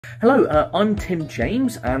Hello, I'm Tim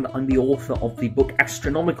James, and I'm the author of the book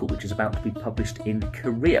Astronomical, which is about to be published in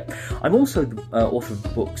Korea. I'm also the author of the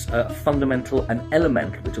books Fundamental and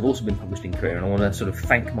Elemental, which have also been published in Korea, and I want to sort of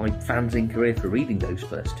thank my fans in Korea for reading those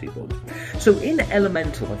first two books. So in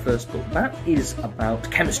Elemental, my first book, that is about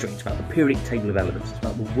chemistry. It's about the periodic table of elements. It's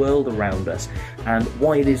about the world around us and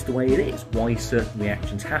why it is the way it is, why certain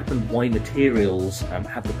reactions happen, why materials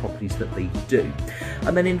have the properties that they do.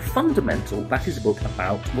 And then in Fundamental, that is a book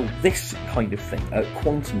about, well, this kind of thing,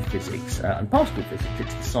 quantum physics and particle physics.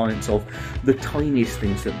 It's the science of the tiniest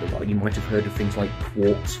things that there are. You might have heard of things like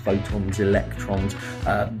quarks, photons, electrons,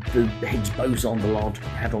 the Higgs boson, the Large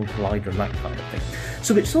Hadron Collider, and that kind of thing.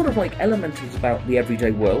 So it's sort of like Elemental is about the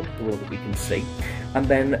everyday world, the world that we can see, and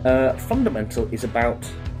then Fundamental is about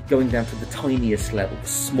going down to the tiniest level, the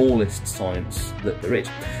smallest science that there is.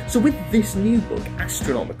 So with this new book,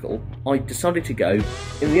 Astronomical, I decided to go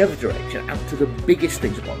in the other direction, out to the biggest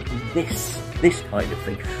things about this kind of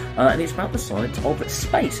thing. And it's about the science of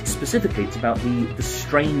space. Specifically, it's about the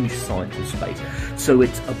strange science of space. So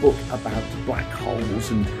it's a book about black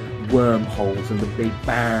holes and wormholes and the Big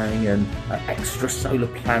Bang and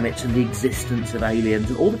extrasolar planets and the existence of aliens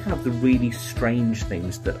and all the kind of the really strange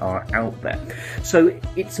things that are out there. So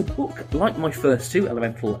it's a book, like my first two,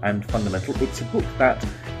 Elemental and Fundamental, it's a book that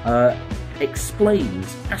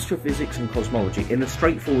explains astrophysics and cosmology in a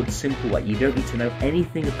straightforward, simple way. You don't need to know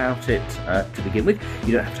anything about it to begin with.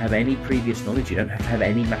 You don't have to have any previous knowledge. You don't have to have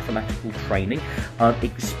any mathematical training. It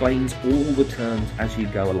explains all the terms as you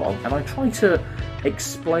go along. And I try to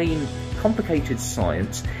explain complicated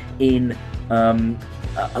science in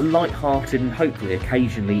a light-hearted and hopefully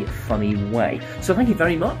occasionally funny way. So thank you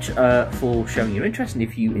very much for showing your interest, and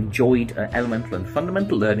if you enjoyed Elemental and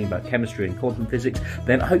Fundamental, learning about chemistry and quantum physics,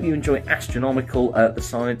 then I hope you enjoy Astronomical, the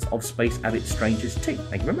science of space at its strangest too.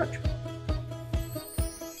 Thank you very much.